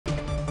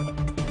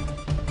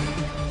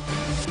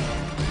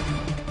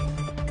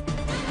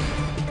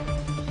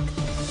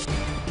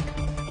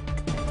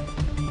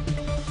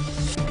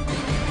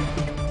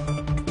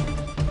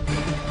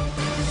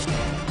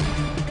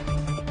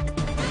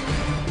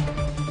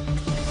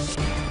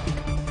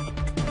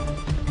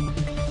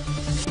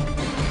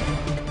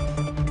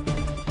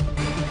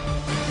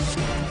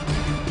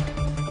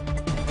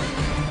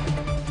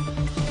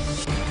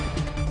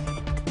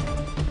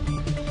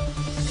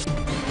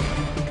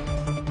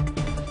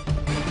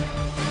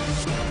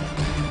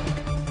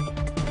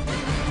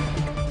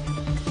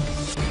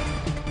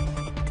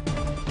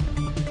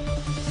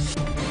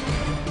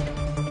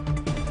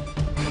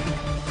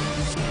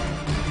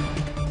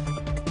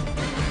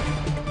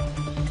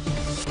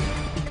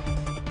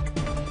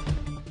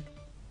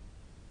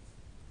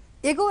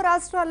ఎగువ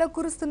రాష్ట్రాల్లో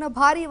కురుస్తున్న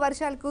భారీ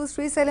వర్షాలకు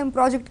శ్రీశైలం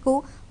ప్రాజెక్టుకు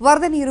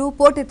వరద నీరు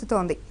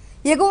పోటెత్తుతోంది.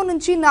 ఎగువ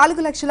నుంచి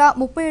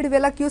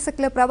 4,37,000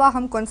 క్యూసెక్ల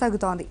ప్రవాహం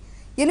కొనసాగుతోంది.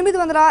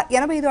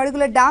 885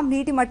 అడుగుల డ్యాం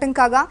నీటి మట్టం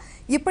కాగా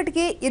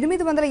ఇప్పటికే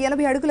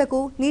 880 అడుగులకు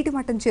నీటి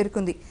మట్టం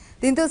చేరుకుంది.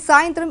 దీంతో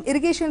సాయంత్రం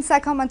ఇరిగేషన్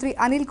శాఖ మంత్రి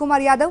అనిల్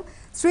కుమార్ యాదవ్,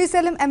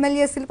 శ్రీశైలం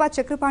ఎమ్మెల్యే శిల్పా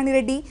చక్రపాణి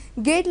రెడ్డి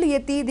గేట్లు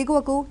ఎత్తి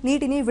దిగువకు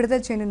నీటిని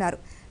విడుదల చేయనున్నారు.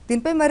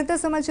 దీనిపై మరింత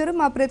సమాచారం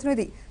మా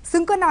ప్రతినిధి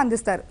సుంకన్న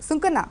అందిస్తారు.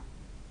 సుంకన్న,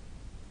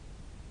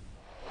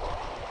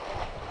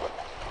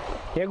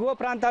 ఎగువ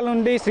ప్రాంతాల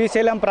నుండి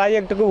శ్రీశైలం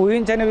ప్రాజెక్టుకు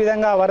ఊహించని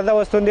విధంగా వరద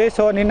వస్తుంది.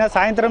 సో నిన్న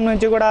సాయంత్రం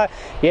నుంచి కూడా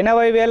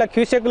 80,000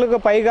 క్యూసెక్లకు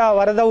పైగా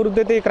వరద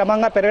ఉధృతి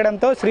క్రమంగా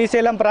పెరగడంతో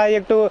శ్రీశైలం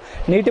ప్రాజెక్టు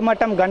నీటి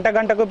మట్టం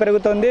గంటకు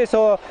పెరుగుతుంది.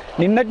 సో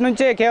నిన్నటి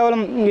నుంచే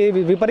కేవలం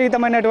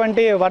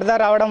విపరీతమైనటువంటి వరద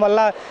రావడం వల్ల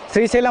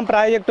శ్రీశైలం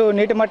ప్రాజెక్టు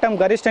నీటి మట్టం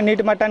గరిష్ట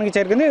నీటి మట్టానికి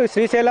చేరుకుంది.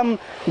 శ్రీశైలం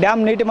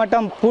డ్యామ్ నీటి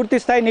మట్టం పూర్తి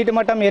స్థాయి నీటి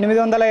మట్టం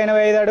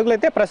 885 అడుగులు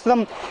అయితే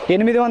ప్రస్తుతం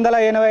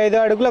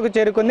 885 అడుగులకు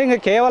చేరుకుంది. ఇంకా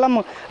కేవలం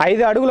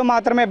 5 అడుగులు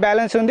మాత్రమే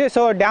బ్యాలెన్స్ ఉంది.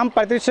 సో డ్యామ్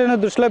ప్రతిష్టను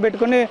దృష్టిలో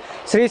పెట్టుకుని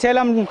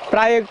శ్రీశైలం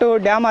ప్రాజెక్టు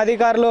డ్యామ్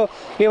అధికారులు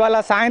ఇవాళ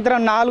సాయంత్రం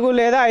 4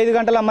 లేదా 5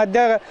 గంటల మధ్య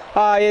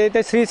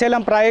ఏదైతే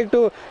శ్రీశైలం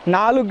ప్రాజెక్టు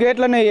 4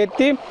 గేట్లను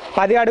ఎత్తి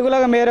 10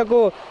 అడుగుల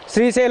మేరకు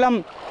శ్రీశైలం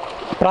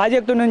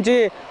ప్రాజెక్టు నుంచి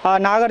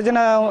నాగార్జున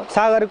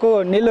సాగర్కు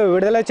నీళ్లు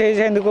విడుదల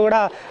చేసేందుకు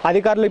కూడా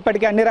అధికారులు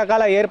ఇప్పటికే అన్ని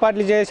రకాల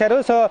ఏర్పాట్లు చేశారు.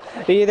 సో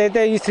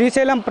ఇదైతే ఈ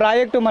శ్రీశైలం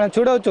ప్రాజెక్టు మనం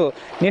చూడవచ్చు.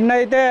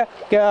 నిన్నైతే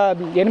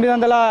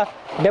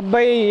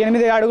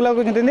 878 అడుగులకు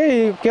ఉంటుంది.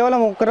 కేవలం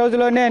ఒక్క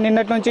రోజులోనే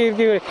నిన్నటి నుంచి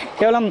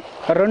కేవలం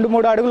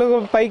 2-3 అడుగులకు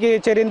పైకి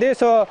చేరింది.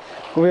 సో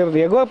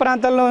ఎగువ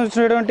ప్రాంతాల్లో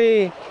ఉన్నటువంటి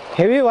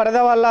హెవీ వరద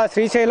వల్ల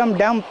శ్రీశైలం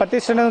డ్యామ్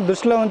ప్రతిష్టను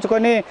దృష్టిలో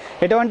ఉంచుకొని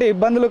ఎటువంటి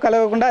ఇబ్బందులు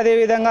కలగకుండా,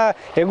 అదేవిధంగా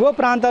ఎగువ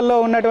ప్రాంతాల్లో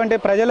ఉన్నటువంటి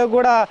ప్రజలకు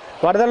కూడా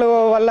వరదల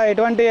వల్ల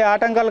ఎటువంటి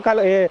ఆటంకాలు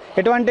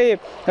ఎటువంటి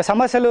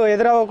సమస్యలు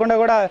ఎదురవ్వకుండా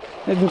కూడా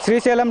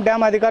శ్రీశైలం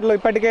డ్యామ్ అధికారులు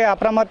ఇప్పటికే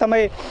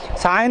అప్రమత్తమై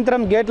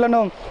సాయంత్రం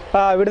గేట్లను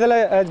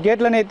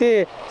ఎత్తి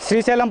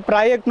శ్రీశైలం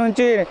ప్రాజెక్ట్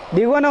నుంచి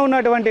దిగువన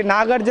ఉన్నటువంటి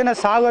నాగార్జున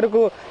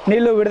సాగర్కు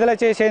నీళ్లు విడుదల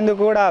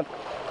చేసేందుకు కూడా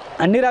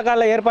అన్ని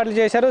రకాల ఏర్పాట్లు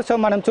చేశారు. సో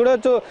మనం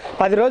చూడవచ్చు,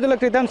 10 రోజుల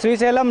క్రితం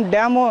శ్రీశైలం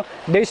డ్యాము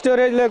డెడ్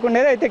స్టోరేజ్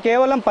లేకుండేది. అయితే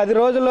కేవలం 10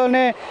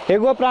 రోజుల్లోనే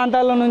ఎగువ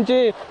ప్రాంతాల నుంచి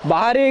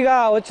భారీగా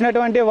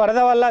వచ్చినటువంటి వరద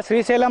వల్ల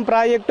శ్రీశైలం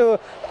ప్రాజెక్టు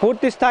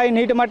పూర్తి స్థాయి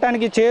నీటి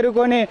మట్టానికి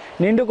చేరుకొని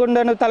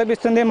నిండుకుండను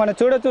తలపిస్తుంది. మనం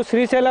చూడవచ్చు,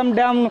 శ్రీశైలం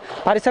డ్యామ్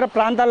పరిసర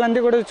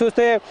ప్రాంతాలన్నీ కూడా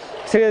చూస్తే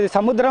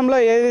సముద్రంలో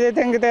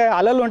ఏదైతే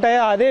అలలు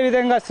ఉంటాయో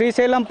అదేవిధంగా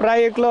శ్రీశైలం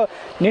ప్రాజెక్టులో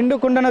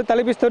నిండుకుండను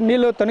తలపిస్తూ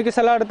నీళ్లు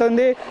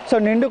తొణికిసలాడుతుంది. సో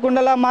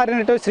నిండుకుండలా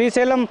మారినట్టు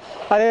శ్రీశైలం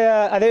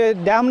అదే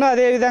డ్యామ్ను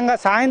అదేవిధంగా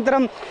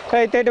సాయంత్రం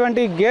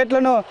అయితేటువంటి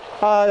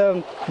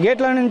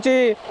గేట్ల నుంచి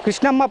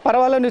కృష్ణమ్మ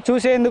పర్వాలను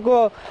చూసేందుకు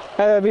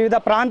వివిధ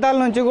ప్రాంతాల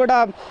నుంచి కూడా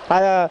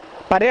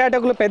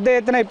పర్యాటకులు పెద్ద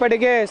ఎత్తున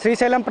ఇప్పటికే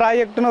శ్రీశైలం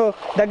ప్రాజెక్టును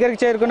దగ్గరికి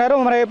చేరుకున్నారు.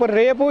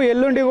 రేపు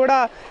ఎల్లుండి కూడా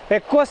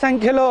ఎక్కువ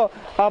సంఖ్యలో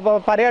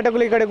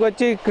పర్యాటకులు ఇక్కడికి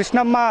వచ్చి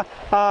కృష్ణమ్మ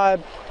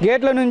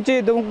గేట్ల నుంచి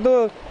దుముకుతూ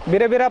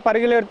బిరబిర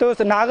పరిగెడుతూ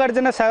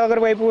నాగార్జున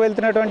సాగర్ వైపు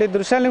వెళ్తున్నటువంటి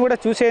దృశ్యాలను కూడా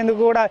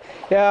చూసేందుకు కూడా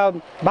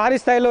భారీ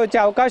స్థాయిలో వచ్చే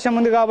అవకాశం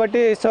ఉంది.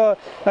 కాబట్టి సో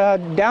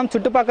డ్యామ్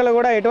చుట్టుపక్కల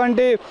కూడా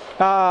ఎటువంటి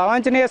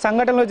అవాంఛనీయ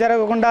సంఘటనలు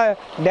జరగకుండా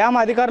డ్యామ్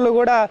అధికారులు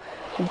కూడా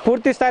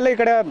పూర్తి స్థాయిలో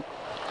ఇక్కడ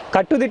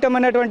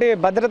కట్టుదిట్టమైనటువంటి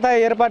భద్రతా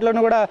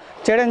ఏర్పాట్లను కూడా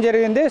చేయడం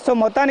జరిగింది. సో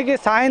మొత్తానికి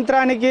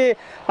సాయంత్రానికి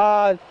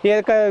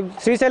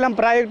శ్రీశైలం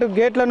ప్రాజెక్టు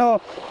గేట్లను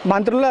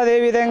మంత్రులు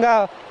అదేవిధంగా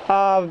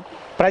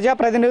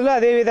ప్రజాప్రతినిధులు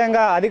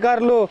అదేవిధంగా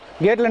అధికారులు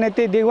గేట్లను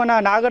ఎత్తి దిగువన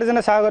నాగార్జున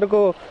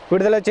సాగర్కు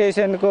విడుదల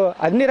చేసేందుకు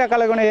అన్ని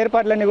రకాలుగా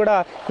ఏర్పాట్లన్నీ కూడా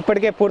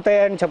ఇప్పటికే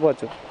పూర్తయ్యాయని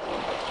చెప్పవచ్చు.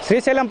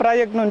 శ్రీశైలం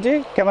ప్రాజెక్టు నుంచి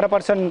కెమెరా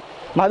పర్సన్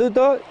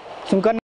మధుతో సుంకన్న.